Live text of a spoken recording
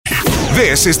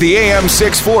This is the AM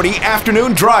 640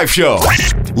 Afternoon Drive Show.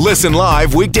 Listen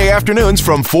live weekday afternoons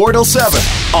from 4 till 7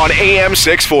 on AM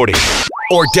 640.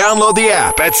 Or download the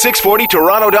app at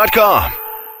 640toronto.com.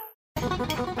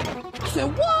 I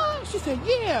said, what? She said,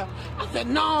 yeah. I said,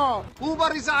 no.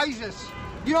 Uber is ISIS.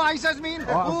 You know what ISIS mean?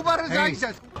 Uber is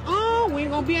ISIS. Oh, we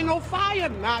ain't gonna be in no fire.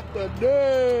 Not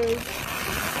today.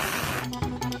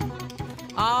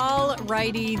 All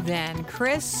righty then.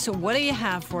 Chris, what do you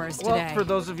have for us today? Well, for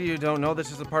those of you who don't know, this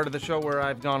is a part of the show where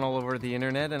I've gone all over the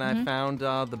internet and I've found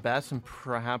the best and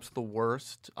perhaps the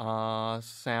worst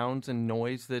sounds and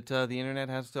noise that the internet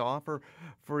has to offer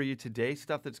for you today.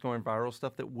 Stuff that's going viral,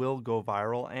 stuff that will go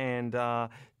viral. And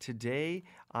today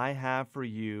I have for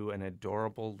you an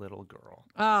adorable little girl.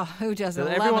 Oh, who doesn't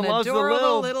love Everyone an loves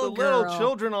adorable the little girl? little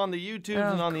children on the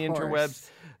YouTubes and on the interwebs.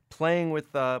 Playing with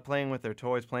their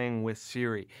toys, playing with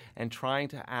Siri, and trying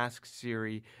to ask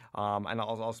Siri. And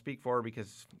I'll speak for her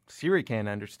because Siri can't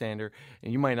understand her,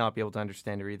 and you might not be able to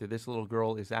understand her either. This little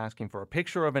girl is asking for a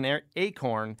picture of an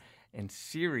acorn, and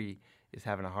Siri is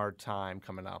having a hard time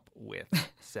coming up with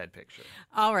said picture.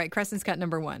 All right, Crescent's got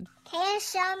number one. Can you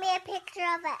show me a picture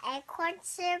of an acorn,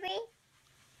 Siri?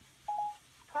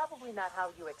 Probably not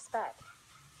how you expect.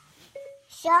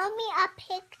 Show me a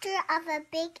picture of a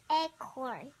big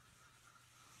acorn.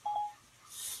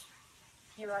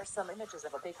 Here are some images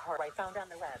of a big heart I found on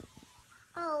the web.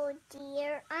 Oh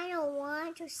dear, I don't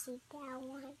want to see that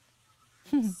one.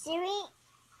 Siri,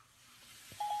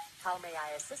 How may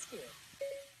I assist you?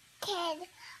 can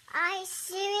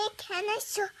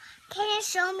you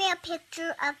show me a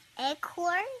picture of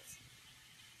acorns?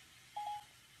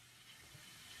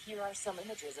 Here are some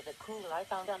images of a cooler I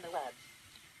found on the web.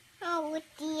 Oh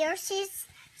dear, she's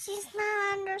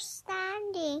not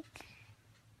understanding.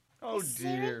 Oh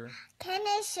dear. Can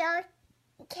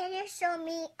you show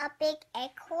me a big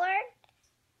acorn?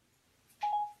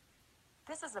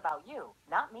 This is about you,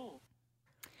 not me.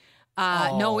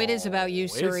 No, it is about you,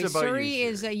 it's Suri. about you, Suri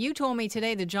is, Suri. you told me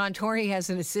today that John Tory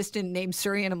has an assistant named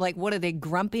Suri, and I'm like, what, are they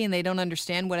grumpy and they don't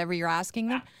understand whatever you're asking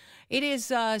them? It is,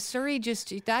 Suri,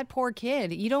 just that poor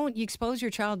kid. You expose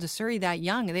your child to Suri that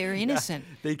young. They're innocent.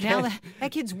 they now can't-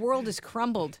 that kid's world is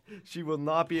crumbled. She will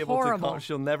not be able Horrible. to.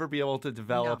 She'll never be able to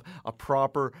develop a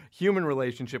proper human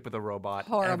relationship with a robot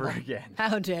Horrible. ever again.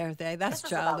 How dare they? That's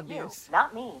This is child about abuse. you,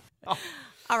 not me.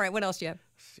 All right, what else do you have?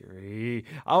 Siri.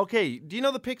 Okay, do you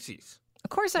know the Pixies? Of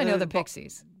course I know the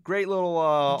Pixies. Great little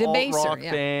Debaser, alt-rock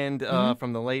yeah. band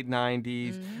from the late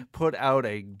 90s. Put out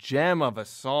a gem of a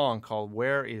song called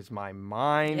Where Is My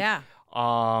Mind? Yeah.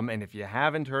 And if you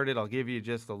haven't heard it, I'll give you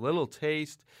just a little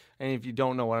taste. And if you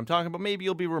don't know what I'm talking about, maybe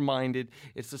you'll be reminded.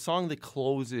 It's the song that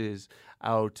closes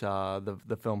out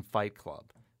the film Fight Club.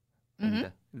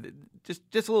 And, just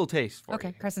a little taste for you.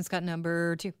 Okay, Crescent's got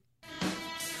number two.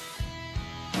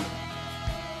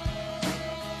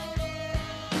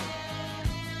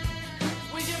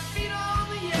 With your feet on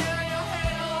the air, your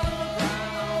head on the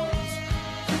ground.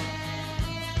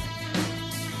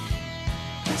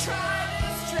 Try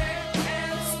this trick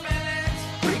and spin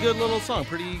it. Pretty good little song.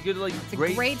 Pretty good, like, It's a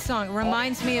great song. It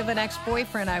reminds me of an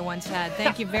ex-boyfriend I once had.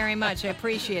 Thank you very much. I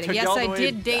appreciate it. Took you Yes, all the I way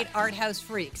did date art house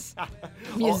freaks,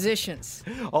 musicians.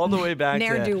 all the way back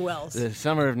Ne'er-do-wells. to the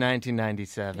summer of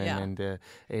 1997 Yeah. and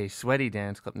a sweaty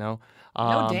dance club. No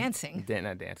dancing.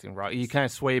 Not dancing. You kind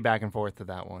of sway back and forth to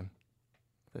that one.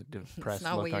 The depressed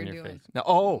not look what on you're your doing. face. No,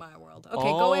 oh, My world. Okay,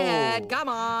 go ahead. Come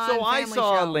on. So I family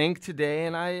saw show. a link today,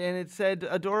 and it said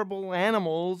adorable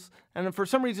animals, and for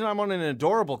some reason I'm on an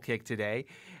adorable kick today,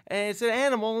 and it said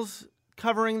animals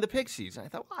covering the Pixies. And I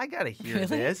thought, well, I gotta hear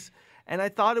this. And I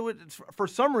thought it would. For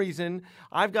some reason,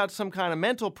 I've got some kind of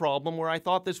mental problem where I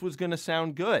thought this was going to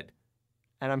sound good,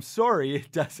 and I'm sorry,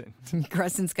 it doesn't.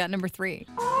 Crescent's got number three.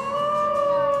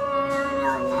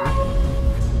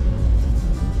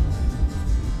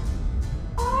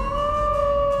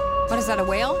 What is that, a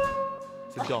whale?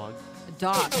 It's a dog. A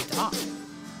dog. A dog.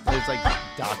 It's like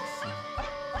ducks.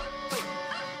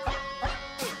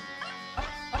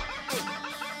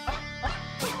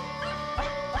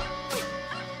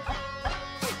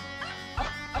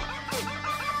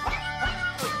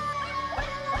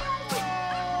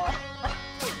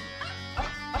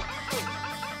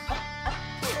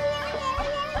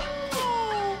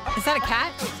 Is that a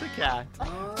cat? It's a cat. I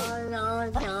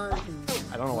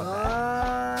don't know what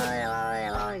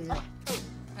that.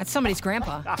 That's somebody's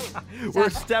grandpa. We're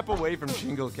a step away from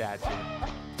Jingle Cats here.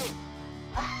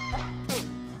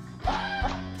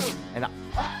 And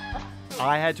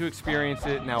I had to experience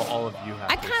it. Now all of you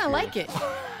have. I kind of like it.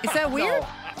 Is that weird? No.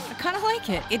 I kind of like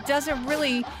it. It doesn't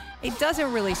really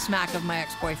smack of my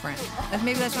ex-boyfriend.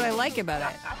 Maybe that's what I like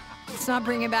about it. It's not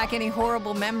bringing back any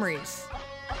horrible memories.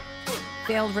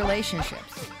 Failed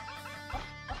relationships.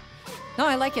 No,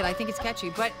 I like it. I think it's catchy.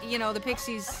 But, you know, the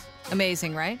Pixies,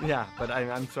 amazing, right? Yeah, but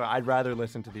I'm sorry. I'd rather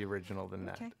listen to the original than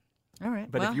that. Okay. All right.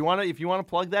 But if you want to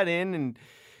plug that in and,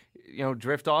 you know,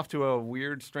 drift off to a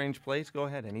weird, strange place, go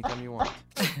ahead anytime you want.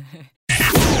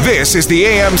 This is the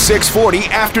AM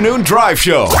 640 Afternoon Drive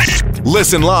Show.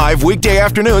 Listen live weekday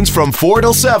afternoons from 4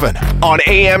 till 7 on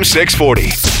AM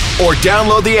 640. Or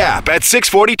download the app at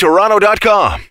 640toronto.com.